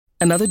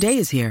Another day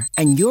is here,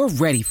 and you're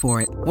ready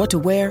for it. What to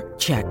wear?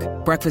 Check.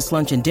 Breakfast,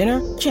 lunch, and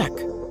dinner? Check.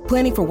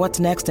 Planning for what's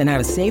next and how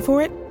to save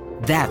for it?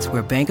 That's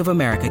where Bank of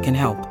America can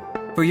help.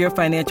 For your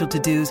financial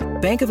to-dos,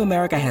 Bank of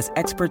America has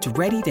experts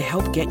ready to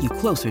help get you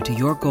closer to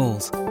your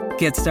goals.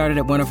 Get started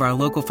at one of our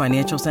local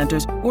financial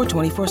centers or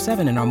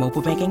 24/7 in our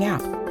mobile banking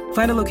app.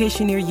 Find a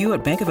location near you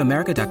at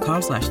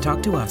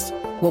bankofamerica.com/talktous.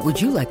 What would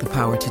you like the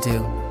power to do?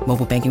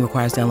 Mobile banking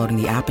requires downloading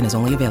the app and is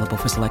only available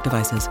for select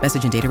devices.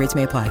 Message and data rates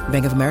may apply.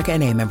 Bank of America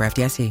N.A., member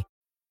FDIC.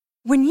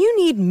 When you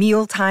need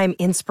mealtime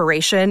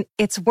inspiration,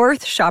 it's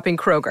worth shopping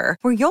Kroger,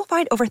 where you'll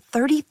find over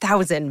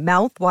 30,000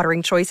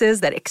 mouth-watering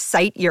choices that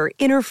excite your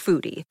inner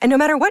foodie. And no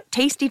matter what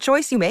tasty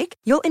choice you make,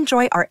 you'll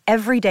enjoy our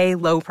everyday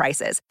low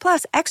prices,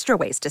 plus extra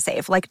ways to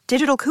save, like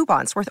digital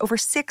coupons worth over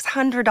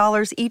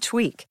 $600 each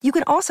week. You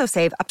can also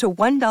save up to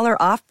 $1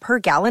 off per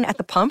gallon at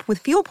the pump with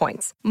fuel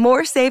points.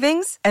 More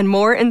savings and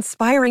more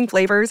inspiring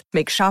flavors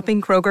make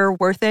shopping Kroger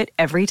worth it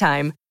every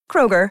time.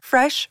 Kroger,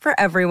 fresh for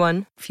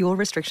everyone. Fuel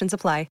restrictions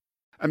apply.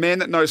 A man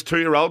that knows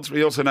 2-year-olds,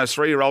 he also knows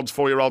 3-year-olds,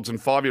 4-year-olds and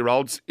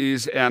 5-year-olds,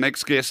 is our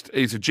next guest.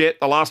 He's a Jet.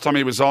 The last time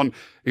he was on,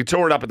 he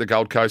tore it up at the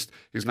Gold Coast.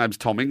 His name's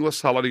Tom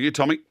Inglis. Hello to you,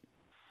 Tommy.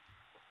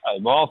 Hey,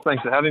 Miles,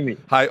 thanks for having me.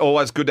 Hey,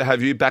 always good to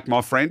have you back, my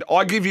friend.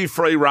 I give you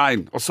free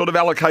rein. I sort of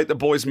allocate the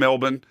boys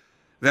Melbourne,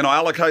 then I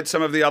allocate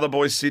some of the other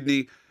boys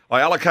Sydney. I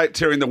allocate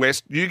Terry in the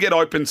West. You get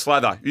open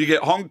slather. You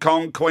get Hong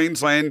Kong,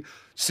 Queensland,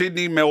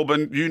 Sydney,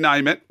 Melbourne, you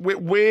name it.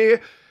 Where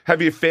have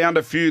you found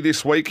a few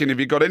this week, and have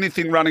you got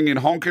anything running in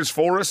honkers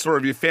for us, or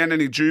have you found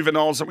any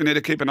juveniles that we need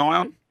to keep an eye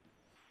on?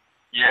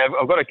 Yeah,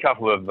 I've got a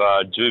couple of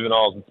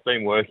juveniles that's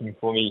been working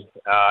for me,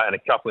 and a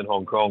couple in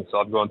Hong Kong. So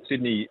I've gone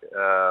Sydney,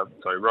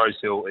 Rose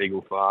Hill,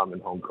 Eagle Farm,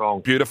 and Hong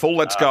Kong. Beautiful.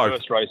 Let's go.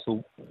 First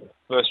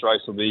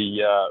race will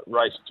be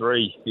race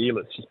 3,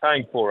 Fearless. She's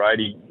paying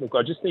 $4.80. Look,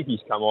 I just think he's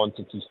come on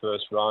since his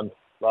first run.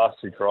 Last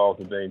 2 trials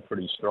have been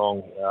pretty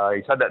strong.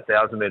 He's had that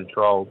 1,000-metre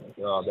trial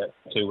about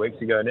 2 weeks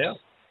ago now.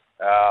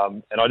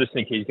 And I just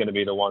think he's going to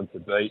be the one to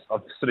beat.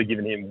 I've sort of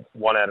given him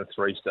 1 out of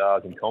 3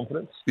 stars in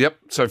confidence. Yep.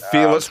 So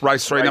Fearless,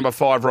 race 3, number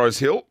 5, Rose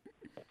Hill.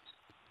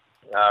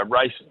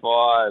 Race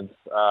 5,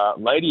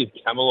 Lady of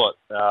Camelot.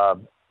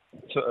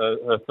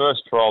 Her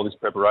first trial, this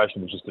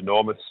preparation was just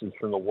enormous. It was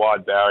from a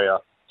wide barrier.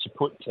 She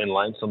put 10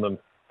 lengths on them.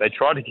 They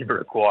tried to give her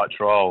a quiet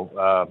trial,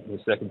 the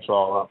second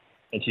trial up,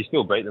 and she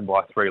still beat them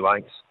by 3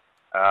 lengths.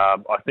 I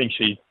think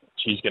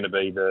she's going to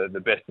be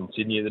the best in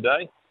Sydney of the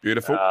day.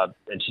 Beautiful.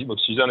 And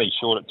she's only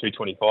short at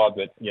 225,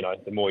 but,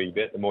 the more you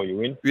bet, the more you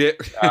win. Yeah,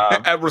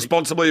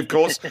 responsibly, of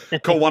course.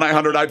 Call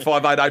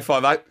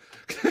 1-800-858-858.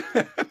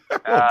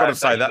 I've got to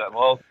say that.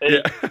 Well,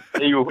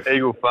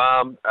 Eagle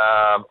Farm.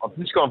 I've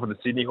just gone for the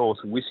Sydney horse,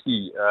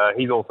 Whiskey.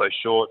 He's also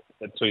short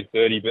at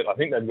 230, but I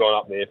think they've gone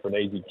up there for an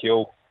easy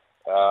kill.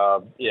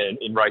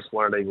 In race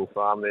 1 at Eagle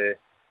Farm there.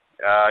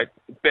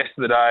 Best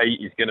of the day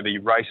is going to be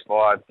race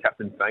 5,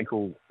 Captain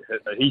Fankel.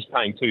 He's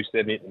paying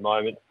 $270 at the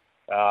moment.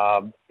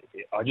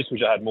 I just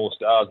wish I had more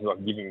stars and I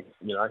could give him,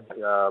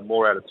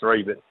 more out of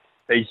 3. But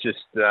he's just,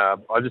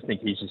 I just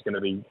think he's just going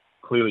to be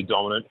clearly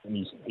dominant, and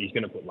he's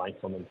going to put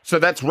length on them. So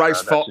that's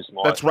race 5.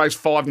 That's race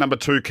 5, number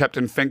 2,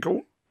 Captain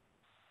Finkel.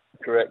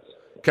 Correct.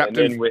 And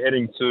then we're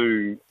heading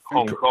to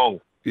Hong Kong.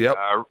 Yep.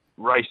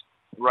 Race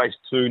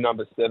 2,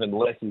 number 7,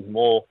 Less is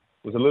More.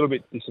 Was a little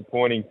bit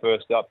disappointing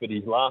first up, but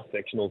his last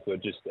sectionals were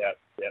just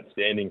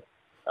outstanding.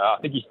 I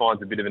think he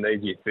finds a bit of an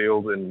easier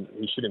field, and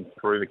he should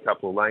improve a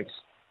couple of lengths.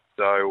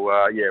 So,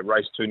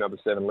 race 2, number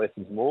 7, Less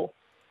is More.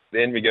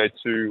 Then we go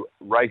to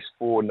race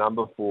 4,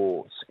 number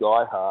 4,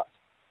 Sky Heart.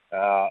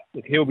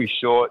 Look, he'll be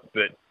short,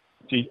 but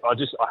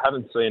I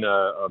haven't seen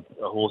a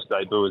horse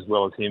debut as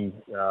well as him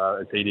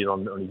as he did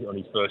on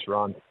his first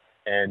run.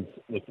 And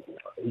look,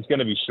 he's going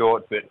to be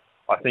short, but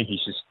I think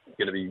he's just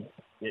going to be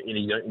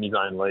in his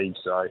own league.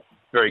 So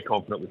very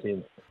confident with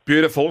him.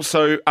 Beautiful.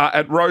 So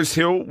at Rose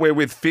Hill, we're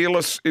with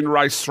Fearless in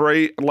race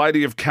 3,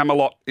 Lady of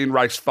Camelot in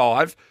race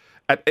 5.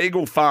 At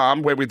Eagle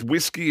Farm, we're with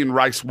Whiskey in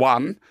race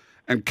 1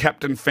 and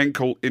Captain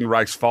Finkel in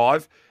race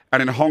 5.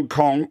 And in Hong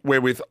Kong,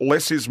 we're with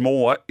Less is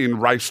More in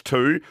race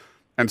 2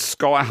 and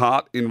Sky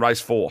Heart in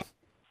race 4.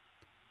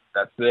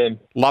 That's them.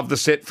 Love the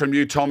set from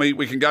you, Tommy.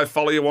 We can go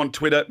follow you on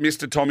Twitter,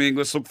 Mr. Tommy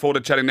Inglis. Look forward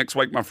to chatting next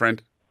week, my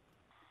friend.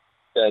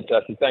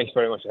 Fantastic. Thanks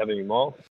very much for having me, Miles.